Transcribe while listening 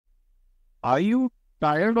Are you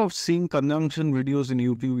tired of seeing conjunction videos in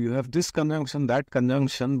YouTube? You have this conjunction, that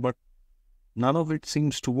conjunction, but none of it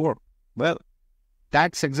seems to work. Well,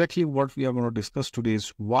 that's exactly what we are going to discuss today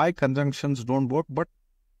is why conjunctions don't work, but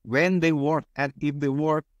when they work and if they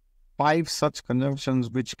work, 5 such conjunctions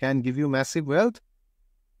which can give you massive wealth,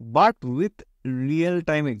 but with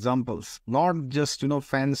real-time examples, not just,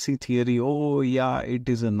 fancy theory. Oh, yeah, it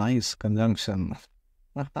is a nice conjunction.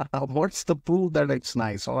 What's the proof that it's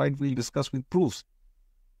nice? All right, we'll discuss with proofs.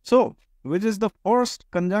 So, which is the first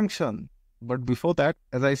conjunction? But before that,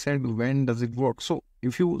 as I said, when does it work? So,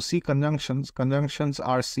 if you see conjunctions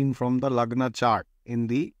are seen from the Lagna chart in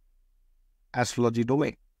the astrology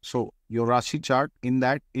domain. So, your Rashi chart, in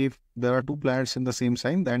that, if there are two planets in the same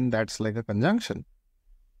sign, then that's like a conjunction.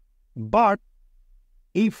 But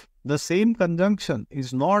if the same conjunction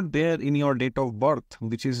is not there in your date of birth,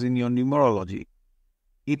 which is in your numerology,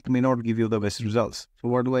 it may not give you the best results. So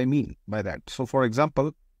what do I mean by that? So for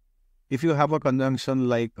example, if you have a conjunction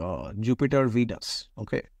like Jupiter-Venus,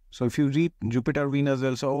 okay? So if you read Jupiter-Venus,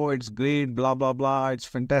 they'll say, oh, it's great, blah, blah, blah, it's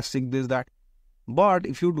fantastic, this, that. But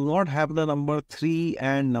if you do not have the number 3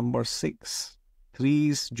 and number 6, 3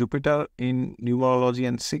 is Jupiter in numerology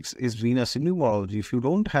and 6 is Venus in numerology. If you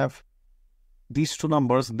don't have these two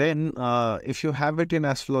numbers, then if you have it in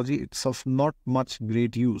astrology, it's of not much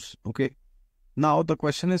great use, okay? Now, the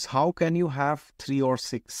question is, how can you have 3 or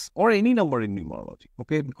 6 or any number in numerology?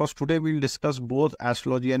 Okay, because today we'll discuss both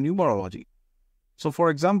astrology and numerology. So, for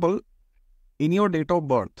example, in your date of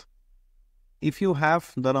birth, if you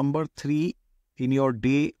have the number 3 in your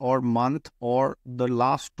day or month or the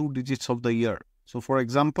last 2 digits of the year. So, for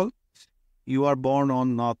example, you are born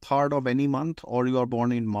on 3rd of any month, or you are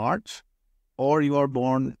born in March, or you are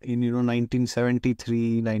born in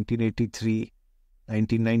 1973, 1983.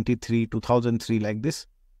 1993, 2003, like this,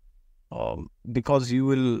 because you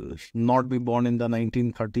will not be born in the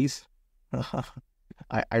 1930s.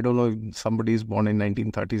 I don't know if somebody is born in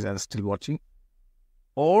 1930s and still watching.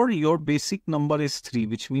 Or your basic number is 3,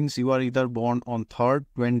 which means you are either born on 3rd,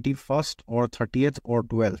 21st, or 30th, or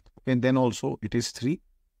 12th. And then also it is 3.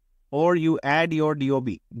 Or you add your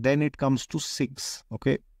DOB, then it comes to 6.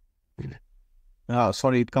 Okay.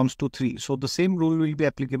 It comes to 3. So the same rule will be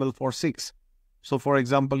applicable for 6. So, for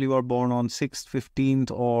example, you are born on 6th, 15th,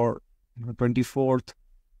 or 24th,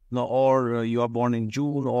 or you are born in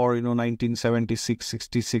June, or 1976,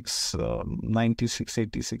 66, 96,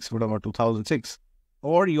 86, whatever, 2006,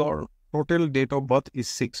 or your total date of birth is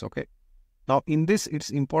 6. Okay. Now, in this, it's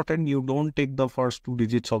important you don't take the first 2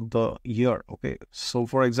 digits of the year. Okay. So,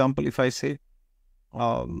 for example, if I say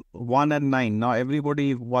 1 and 9, now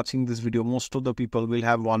everybody watching this video, most of the people will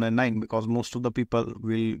have 1 and 9 because most of the people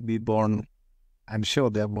will be born. I'm sure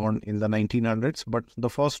they are born in the 1900s, but the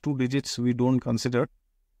first 2 digits we don't consider.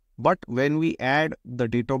 But when we add the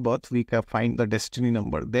date of birth, we can find the destiny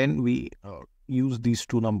number. Then we use these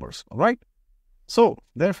 2 numbers. All right. So,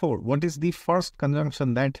 therefore, what is the first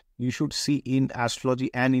conjunction that you should see in astrology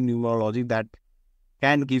and in numerology that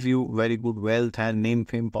can give you very good wealth and name,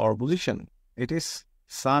 fame, power, position? It is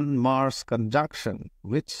Sun-Mars conjunction,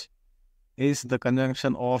 which is the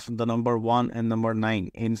conjunction of the number 1 and number 9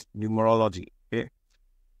 in numerology. Okay.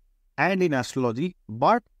 And in astrology,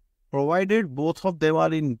 but provided both of them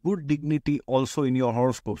are in good dignity also in your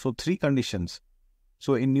horoscope. So 3 conditions.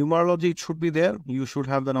 So in numerology, it should be there. You should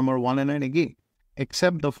have the number 1 and 9 again,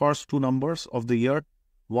 except the first 2 numbers of the year.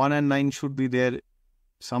 1 and 9 should be there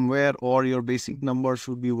somewhere, or your basic number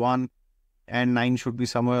should be 1 and 9 should be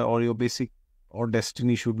somewhere, or your basic or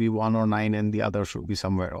destiny should be 1 or 9 and the other should be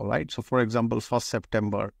somewhere. All right. So for example, 1st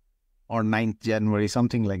September or 9th January,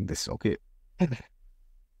 something like this. Okay.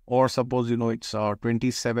 Or suppose, it's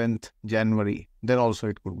 27th January, then also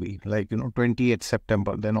it could be like, 28th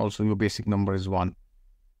September, then also your basic number is 1.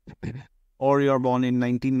 Or you're born in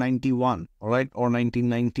 1991, all right, or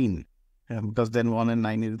 1919, because then 1 and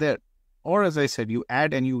 9 is there. Or as I said, you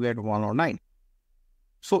add and you get 1 or 9.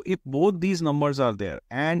 So if both these numbers are there,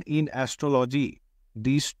 and in astrology,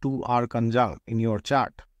 these 2 are conjunct in your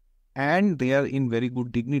chart, and they are in very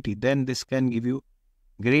good dignity, then this can give you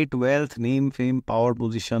great wealth, name, fame, power,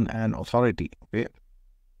 position, and authority. Okay.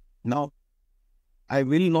 Now, I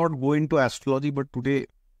will not go into astrology, but today,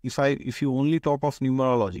 if you only talk of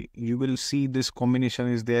numerology, you will see this combination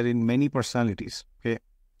is there in many personalities. Okay.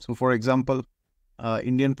 So, for example,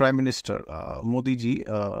 Indian Prime Minister Modi ji,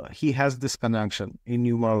 he has this conjunction in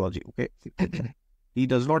numerology. Okay. He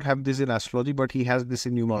does not have this in astrology, but he has this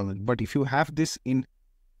in numerology. But if you have this in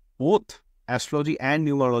both astrology and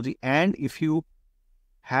numerology, and if you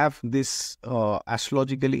have this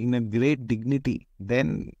astrologically in a great dignity,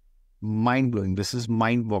 then mind-blowing. This is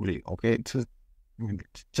mind-boggling. Okay, it's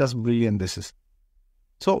just brilliant. This is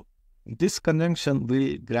so. This conjunction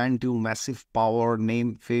will grant you massive power,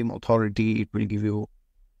 name, fame, authority. It will give you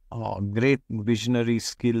great visionary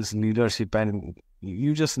skills, leadership, and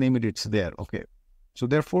you just name it, it's there. Okay. So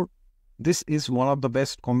therefore, this is one of the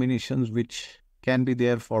best combinations which can be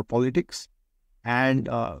there for politics and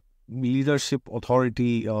leadership,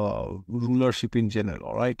 authority, rulership in general.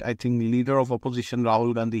 All right. I think leader of opposition,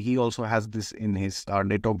 Rahul Gandhi, he also has this in his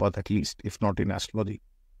date of birth, at least, if not in astrology.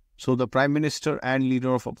 So the prime minister and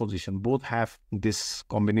leader of opposition both have this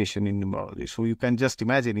combination in numerology. So you can just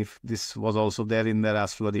imagine if this was also there in their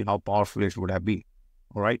astrology, how powerful it would have been.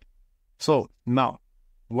 All right. So now,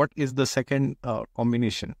 what is the second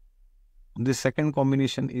combination? The second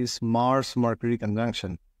combination is Mars-Mercury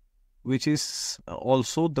conjunction, which is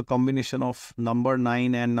also the combination of number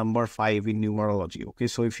 9 and number 5 in numerology. Okay.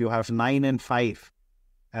 So if you have 9 and 5,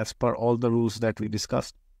 as per all the rules that we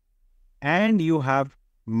discussed, and you have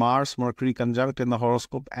Mars-Mercury conjunct in the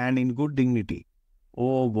horoscope and in good dignity.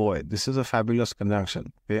 Oh boy, this is a fabulous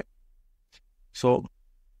conjunction. Okay. So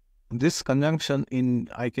this conjunction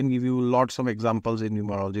I can give you lots of examples in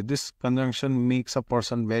numerology. This conjunction makes a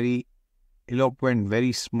person very eloquent,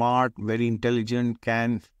 very smart, very intelligent,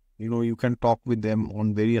 you can talk with them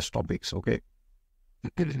on various topics. Okay.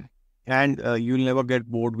 And you'll never get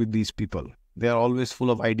bored with these people. They are always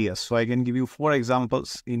full of ideas. So I can give you 4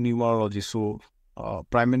 examples in numerology. So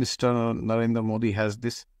Prime Minister Narendra Modi has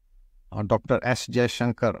this. Dr. S.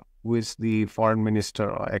 Jaishankar, who is the Foreign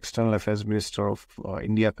Minister, External Affairs Minister of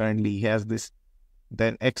India currently, he has this.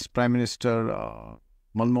 Then ex-Prime Minister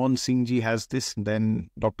Manmohan Singh ji has this. Then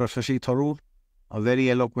Dr. Shashi Tharoor, a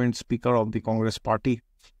very eloquent speaker of the Congress Party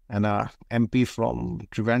and a MP from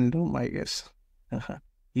Trivandrum, I guess.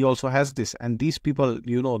 He also has this. And these people,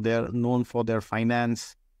 they are known for their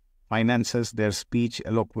finances, their speech,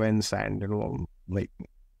 eloquence, and, like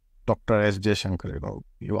Dr. S. Jaishankar,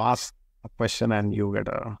 you ask a question and you get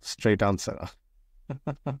a straight answer.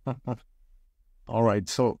 All right.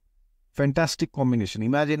 So, fantastic combination.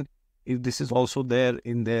 Imagine if this is also there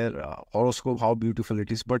in their horoscope, how beautiful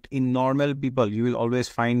it is. But in normal people, you will always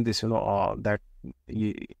find this, that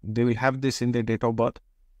they will have this in their date of birth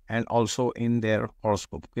and also in their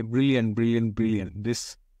horoscope. Okay, brilliant, brilliant, brilliant.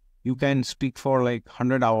 This, you can speak for like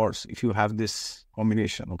 100 hours if you have this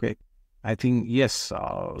combination. Okay. I think, yes,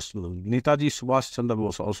 Netaji Subhash Chandra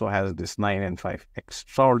Bose also has this 9 and 5.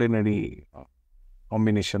 Extraordinary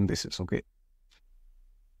combination this is. Okay.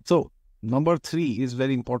 So, number 3 is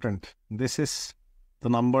very important. This is the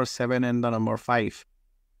number 7 and the number 5.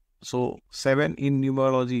 So, 7 in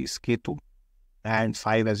numerology is Ketu and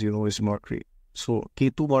 5, as you know, is Mercury. So,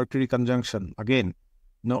 Ketu-Mercury conjunction, again,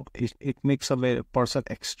 it makes a person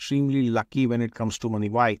extremely lucky when it comes to money.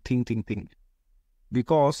 Why? Think.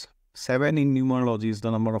 Because 7 in numerology is the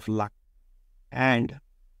number of luck. And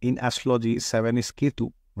in astrology, 7 is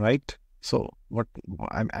Ketu, right? So,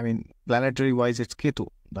 planetary-wise, it's Ketu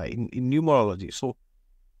in numerology. So,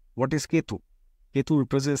 what is Ketu? Ketu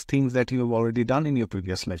represents things that you have already done in your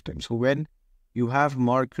previous lifetime. So, when you have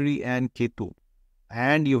Mercury and Ketu,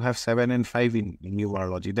 and you have 7 and 5 in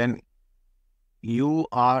numerology, then you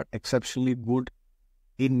are exceptionally good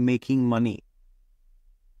in making money.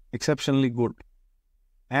 Exceptionally good.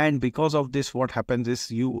 And because of this, what happens is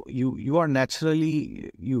you are naturally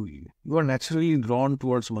drawn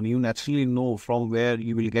towards money. You naturally know from where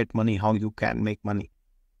you will get money, how you can make money.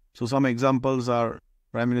 So some examples are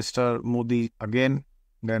Prime Minister Modi again,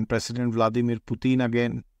 then President Vladimir Putin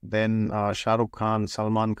again, then Shah Rukh Khan,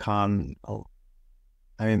 Salman Khan,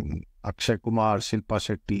 Akshay Kumar, Shilpa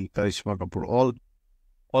Shetty, Karishma Kapoor,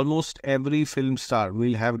 almost every film star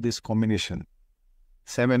will have this combination.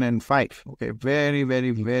 7 and 5. Okay, very,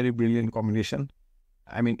 very, very brilliant combination.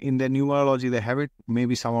 In the numerology, they have it.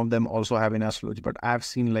 Maybe some of them also have in astrology, but I've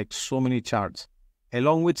seen like so many charts.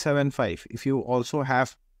 Along with 7, 5, if you also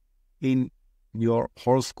have in your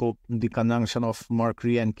horoscope the conjunction of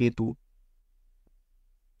Mercury and Ketu,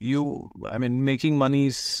 making money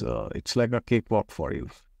is, it's like a cakewalk for you.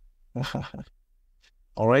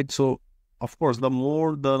 All right, so of course, the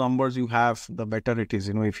more the numbers you have, the better it is.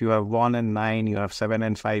 If you have 1 and 9, you have 7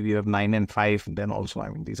 and 5, you have 9 and 5, then also,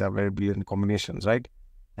 these are very brilliant combinations, right?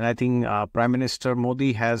 And I think Prime Minister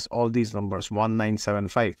Modi has all these numbers, 1, 9, 7,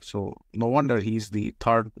 5. So, no wonder he's the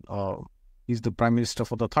he's the Prime Minister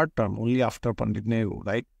for the 3rd term, only after Pandit Nehru,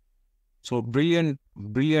 right? So, brilliant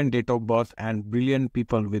date of birth and brilliant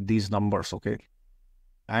people with these numbers, okay?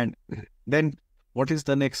 And then, what is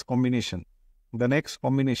the next combination? The next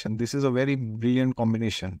combination, this is a very brilliant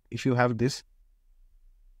combination. If you have this,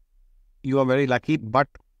 you are very lucky, but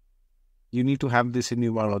You need to have this in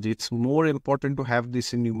numerology. It's more important to have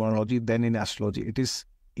this in numerology than in astrology. It is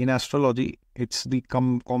in astrology, it's the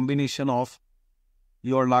combination of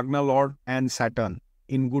your Lagna Lord and Saturn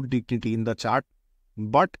in good dignity in the chart.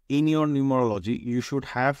 But in your numerology, you should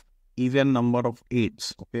have even number of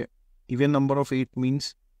 8s. Okay, even number of 8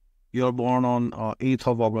 means you are born on 8th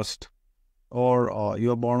of August, or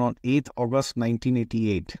you are born on 8th August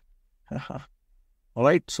 1988. All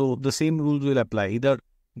right, so the same rules will apply. Either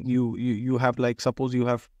you have, like, suppose you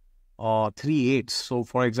have 3 8s. So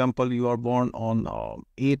for example, you are born on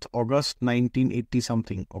 8th August 1980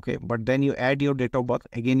 something. Okay, but then you add your date of birth,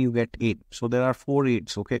 again you get 8. So there are 4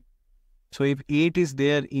 8s. Okay, so if 8 is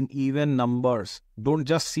there in even numbers, don't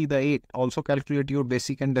just see the 8, also calculate your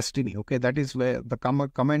basic and destiny. Okay, that is where the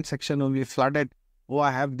comment section will be flooded. Oh,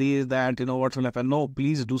 I have this, that, what will happen? No,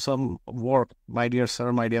 please do some work, my dear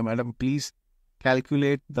sir, my dear madam. Please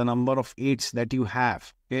calculate the number of 8s that you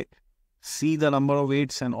have. Okay, see the number of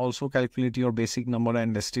 8s and also calculate your basic number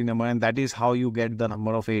and destiny number, and that is how you get the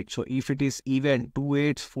number of 8. So if it is even 2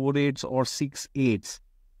 8s, 4 8s, or 6 8s,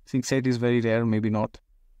 6 8 is very rare, maybe not.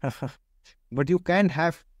 But you can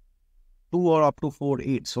have 2 or up to 4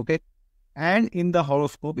 8s, okay? And in the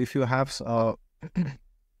horoscope, if you have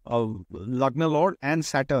Lagna Lord and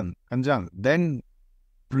Saturn conjunct, then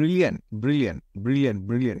brilliant.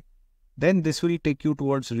 Then this will take you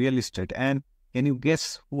towards real estate. And can you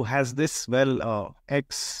guess who has this? Well,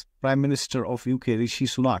 ex-Prime Minister of UK, Rishi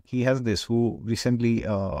Sunak, he has this, who recently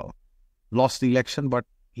lost the election, but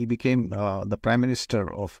he became the Prime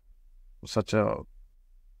Minister of such a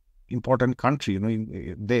important country.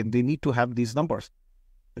 They need to have these numbers.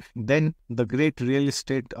 Then the great real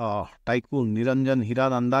estate tycoon Niranjan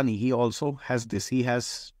Hiranandani, he also has this. He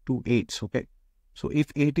has 2 8s. Okay, so if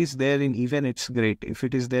 8 is there in even, it's great. If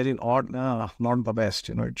it is there in odd, not the best.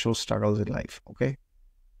 It shows struggles in life. Okay,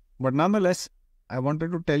 but nonetheless, I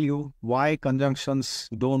wanted to tell you why conjunctions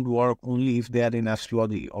don't work only if they are in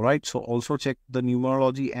astrology. All right, so also check the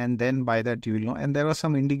numerology, and then by that you will know. And there are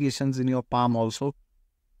some indications in your palm also,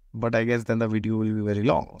 but I guess then the video will be very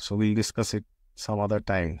long, so we'll discuss it some other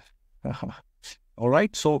time. All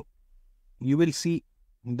right, so you will see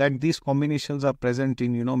that these combinations are present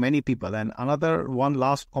in many people. And another one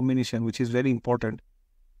last combination which is very important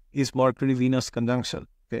is Mercury Venus conjunction.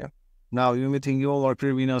 Okay, now you may think,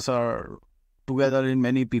 Mercury Venus are together in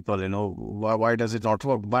many people, why does it not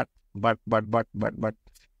work? But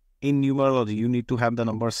in numerology you need to have the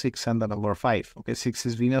number 6 and the number 5. Okay, 6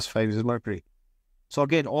 is Venus, 5 is Mercury. So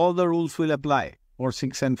again, all the rules will apply for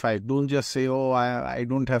 6 and 5. Don't just say, oh, I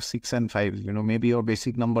don't have 6 and 5. Maybe your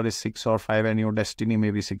basic number is 6 or 5 and your destiny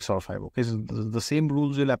may be 6 or 5. Okay, so the same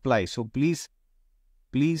rules will apply. So please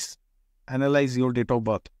analyze your date of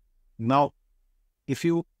birth. Now, if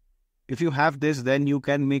you have this, then you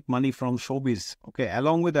can make money from showbiz, okay,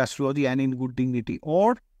 along with astrology and in good dignity.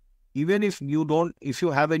 Or even if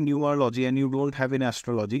you have a numerology and you don't have an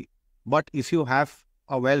astrology, but if you have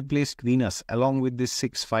a well-placed Venus along with this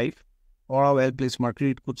 6-5 or a well-placed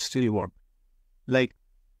Mercury, it could still work. Like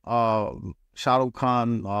Shah Rukh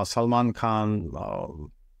Khan, Salman Khan,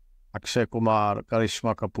 Akshay Kumar,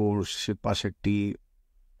 Karishma Kapoor, Shilpa Shetty,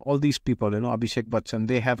 all these people, Abhishek Bachchan,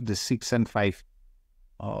 they have this 6 and 5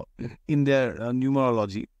 in their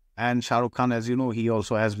numerology. And Shah Rukh Khan, as you know, he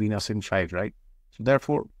also has Venus in 5, right? So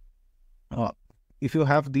therefore, if you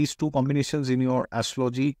have these two combinations in your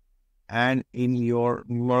astrology and in your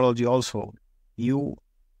numerology also, you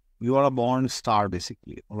are a born star,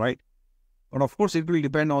 basically, all right? But of course, it will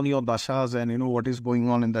depend on your dashas and, what is going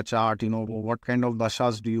on in the chart, what kind of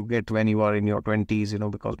dashas do you get when you are in your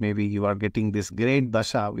 20s, because maybe you are getting this great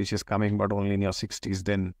dasha, which is coming, but only in your 60s,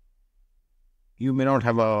 then you may not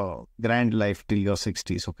have a grand life till your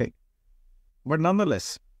 60s, okay? But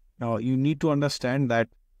nonetheless, you need to understand that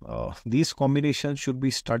these combinations should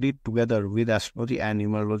be studied together with astrology and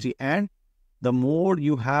numerology, and the more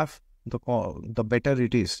you have, the better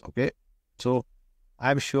it is, okay? So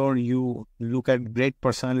I'm sure you look at great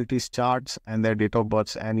personalities' charts and their date of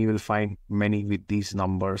births, and you will find many with these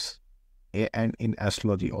numbers, and in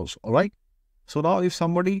astrology also, all right? So now if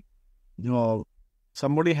somebody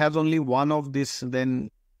has only one of this, then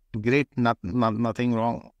great, nothing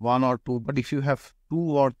wrong, 1 or 2. But if you have 2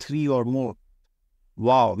 or 3 or more,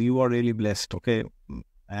 wow, you are really blessed, okay?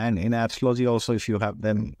 And in astrology also, if you have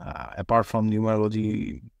them, apart from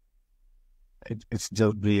numerology, it's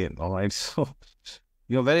just brilliant, all right? So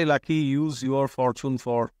you're very lucky. Use your fortune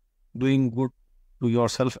for doing good to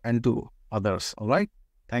yourself and to others, all right?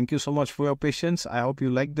 Thank you so much for your patience. I hope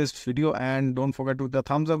you liked this video, and don't forget to hit the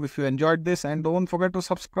thumbs up if you enjoyed this, and don't forget to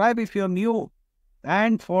subscribe if you're new.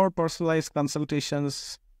 And for personalized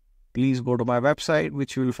consultations, please go to my website,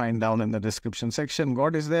 which you will find down in the description section.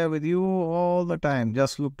 God is there with you all the time.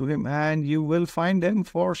 Just look to Him and you will find Him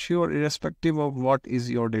for sure, irrespective of what is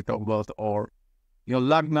your date of birth or your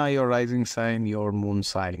lagna, your rising sign, your moon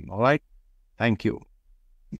sign. All right. Thank you.